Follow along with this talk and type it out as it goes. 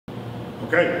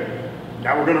Okay,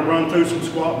 now we're going to run through some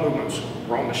squat movements.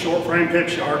 We're on the short frame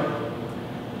pitch shark.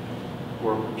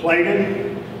 We're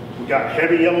plated. We got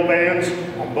heavy yellow bands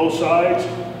on both sides.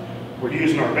 We're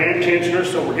using our band tensioner,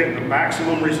 so we're getting the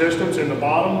maximum resistance in the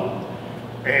bottom.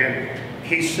 And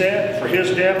he's set for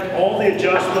his depth. All the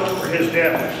adjustment for his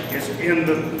depth is in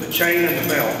the chain and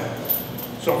the belt.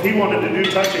 So if he wanted to do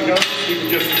touch and go, he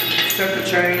would just set the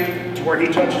chain to where he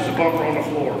touches the bumper on the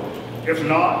floor. If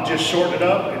not, just shorten it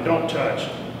up and don't touch.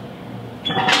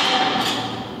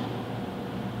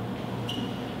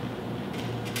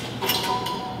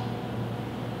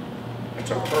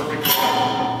 That's a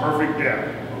perfect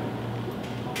depth.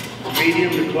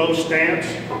 Medium to close stance.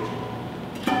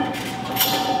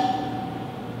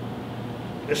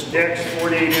 This deck's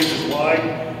 48 inches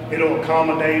wide. It'll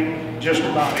accommodate just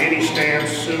about any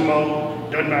stance,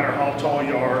 sumo, doesn't matter how tall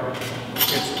you are,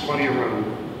 it's plenty of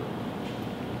room.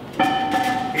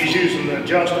 He's using the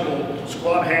adjustable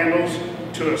squat handles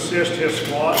to assist his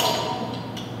squat.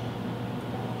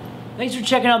 Thanks for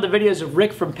checking out the videos of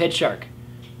Rick from Pitch Shark.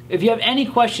 If you have any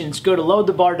questions, go to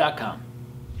loadthebar.com.